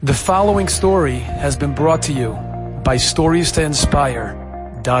The following story has been brought to you by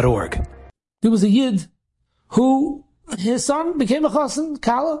StoriesToInspire.org. There was a Yid who, his son became a chassan,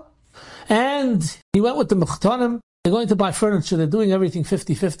 Kala, and he went with the Mechtanim. They're going to buy furniture. They're doing everything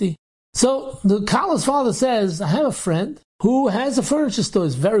 50-50. So the Kala's father says, I have a friend who has a furniture store.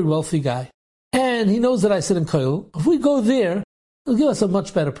 He's a very wealthy guy. And he knows that I sit in Koil. If we go there, he'll give us a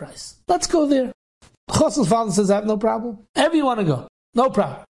much better price. Let's go there. Chassan's father says, I have no problem. Wherever you want to go, no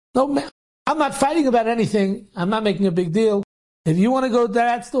problem. No, I'm not fighting about anything. I'm not making a big deal. If you want to go to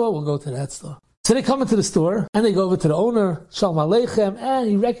that store, we'll go to that store. So they come into the store, and they go over to the owner, Shalom Aleichem, and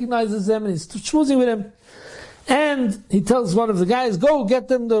he recognizes them, and he's schmoozing with him. And he tells one of the guys, go get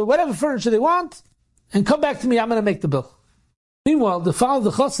them the whatever furniture they want, and come back to me, I'm going to make the bill. Meanwhile, the father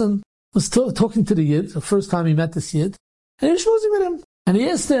of the chassan was talking to the Yid, the first time he met this Yid, and he was schmoozing with him. And he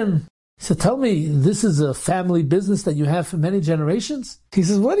asked him, he said, tell me, this is a family business that you have for many generations? He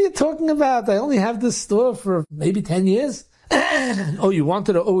says, what are you talking about? I only have this store for maybe 10 years. Oh, you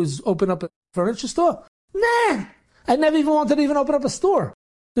wanted to always open up a furniture store? Nah, I never even wanted to even open up a store.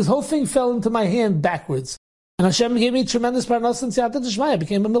 This whole thing fell into my hand backwards. And Hashem gave me tremendous parnas and siyata d'shmaya. I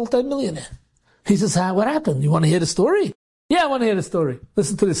became a multi-millionaire. He says, what happened? You want to hear the story? Yeah, I want to hear the story.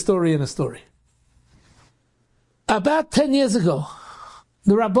 Listen to the story in a story. About 10 years ago,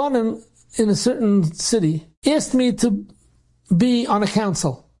 the Rabbanim in a certain city asked me to be on a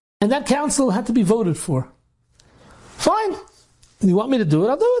council. And that council had to be voted for. Fine. You want me to do it?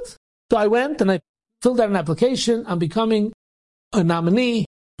 I'll do it. So I went and I filled out an application. I'm becoming a nominee.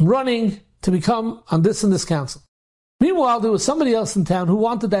 I'm running to become on this and this council. Meanwhile, there was somebody else in town who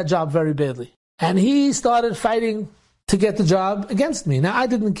wanted that job very badly. And he started fighting to get the job against me. Now, I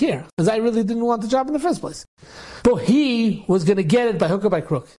didn't care, because I really didn't want the job in the first place. But he was going to get it by hook or by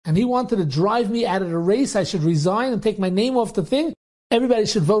crook. And he wanted to drive me out of the race. I should resign and take my name off the thing. Everybody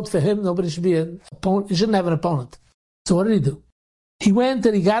should vote for him. Nobody should be an opponent. He shouldn't have an opponent. So what did he do? He went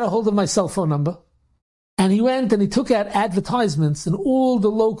and he got a hold of my cell phone number. And he went and he took out advertisements in all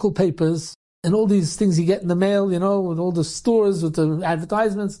the local papers and all these things you get in the mail, with all the stores, with the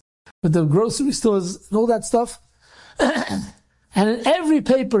advertisements, with the grocery stores and all that stuff. And in every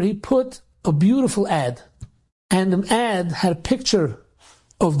paper he put a beautiful ad. And the ad had a picture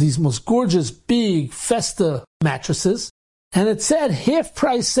of these most gorgeous, big Festa mattresses. And it said half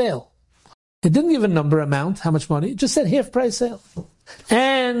price sale. It didn't give a number amount, how much money. It just said half price sale.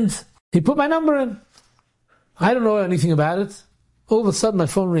 And he put my number in. I don't know anything about it. All of a sudden my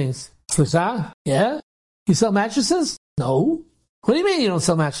phone rings. Slicha? Yeah? You sell mattresses? No. What do you mean you don't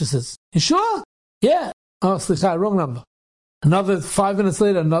sell mattresses? You sure? Yeah. Oh, slicha, wrong number. Another 5 minutes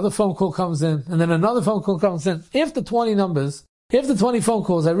later, another phone call comes in, and then another phone call comes in. After 20 phone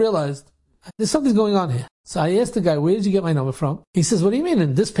calls, I realized there's something going on here. So I asked the guy, where did you get my number from? He says, what do you mean?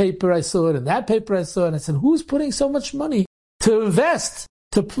 In this paper I saw it, in that paper I saw it. And I said, who's putting so much money to invest,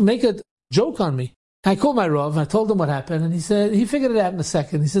 to make a joke on me? I called my Rav, and I told him what happened, and he said, he figured it out in a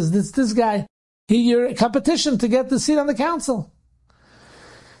second. He says, this guy, you're a competition to get the seat on the council.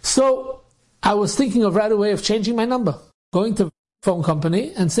 So I was thinking of right away of changing my number, going to phone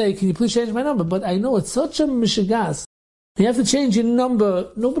company and say, can you please change my number? But I know it's such a mishigas. You have to change your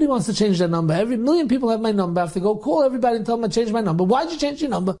number. Nobody wants to change their number. Every million people have my number. I have to go call everybody and tell them I changed my number. Why'd you change your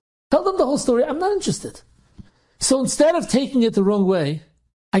number? Tell them the whole story. I'm not interested. So instead of taking it the wrong way,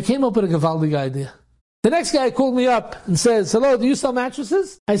 I came up with a Gavaldig idea. The next guy called me up and says, hello, do you sell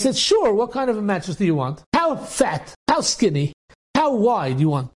mattresses? I said, sure. What kind of a mattress do you want? How fat? How skinny? How wide do you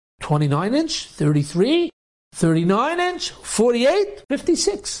want? 29 inch? 33? 39 inch? 48?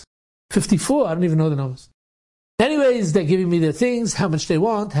 56? 54? I don't even know the numbers. Anyways, they're giving me their things, how much they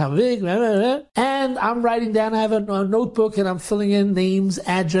want, how big, blah, blah, blah. And I'm writing down, I have a notebook and I'm filling in names,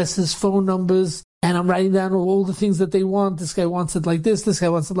 addresses, phone numbers, and I'm writing down all the things that they want. This guy wants it like this guy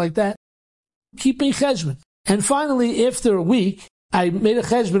wants it like that. Keeping cheshbon. And finally, after a week, I made a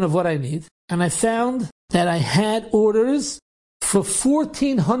cheshbon of what I need, and I found that I had orders for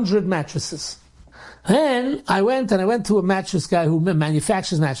 1,400 mattresses. Then I went to a mattress guy who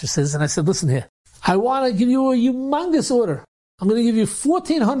manufactures mattresses, and I said, listen here, I want to give you a humongous order. I'm going to give you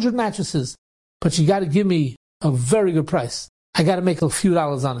 1,400 mattresses, but you got to give me a very good price. I got to make a few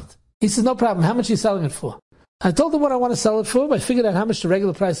dollars on it. He says, no problem. How much are you selling it for? I told him what I want to sell it for. I figured out how much the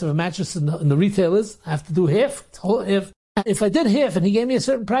regular price of a mattress in the retail is. I have to do half. If I did half and he gave me a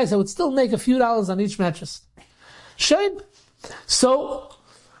certain price, I would still make a few dollars on each mattress. Shame. So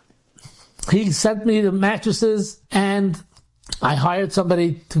he sent me the mattresses, and I hired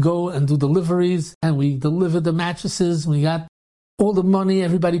somebody to go and do deliveries, and we delivered the mattresses. We got all the money.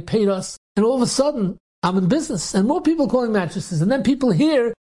 Everybody paid us. And all of a sudden, I'm in business, and more people calling mattresses. And then people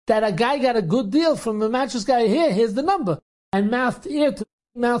hear that a guy got a good deal from a mattress guy here. Here's the number. And mouth to ear to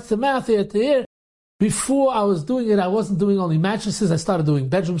mouth, ear to ear. Before I was doing it, I wasn't doing only mattresses. I started doing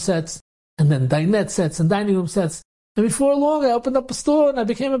bedroom sets, and then dinette sets and dining room sets. And before long, I opened up a store, and I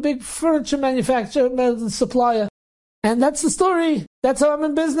became a big furniture manufacturer, supplier. And that's the story. That's how I'm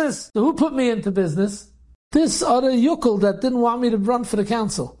in business. So who put me into business? This other yukel that didn't want me to run for the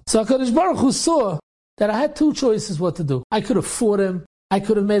council. So HaKadosh Baruch Hu saw that I had two choices what to do. I could have fought him. I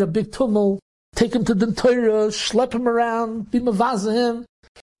could have made a big tumult, take him to the Torah, schlep him around, be mavaza him,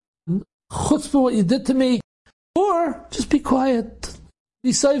 chutzpah what you did to me, or just be quiet,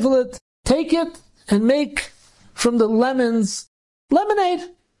 be it, take it, and make from the lemons lemonade.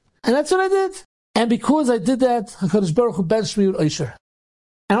 And that's what I did. And because I did that, HaKadosh Baruch Hu benched me with Oisher.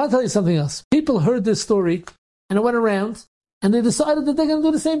 And I'll tell you something else. People heard this story, and it went around, and they decided that they're going to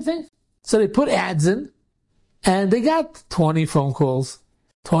do the same thing. So they put ads in, and they got 20 phone calls,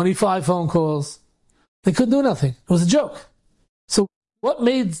 25 phone calls. They couldn't do nothing. It was a joke. So what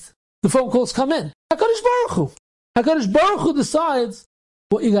made the phone calls come in? HaKadosh Baruch Hu. HaKadosh Baruch Hu decides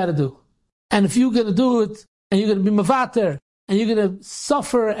what you got to do. And if you're going to do it, and you're going to be mavater, and you're going to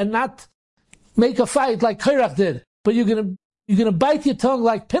suffer and not make a fight like Korach did, but you're going to bite your tongue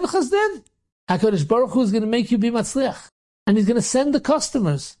like Pinchas did, HaKadosh Baruch Hu is going to make you be matzliach. And he's going to send the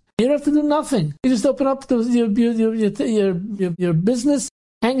customers. You don't have to do nothing. You just open up your business,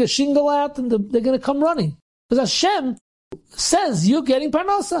 hang a shingle out, and they're going to come running. Because Hashem says you're getting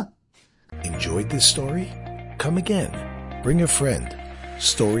parnasa. Enjoyed this story? Come again. Bring a friend.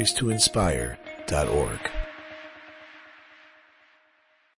 StoriesToInspire.org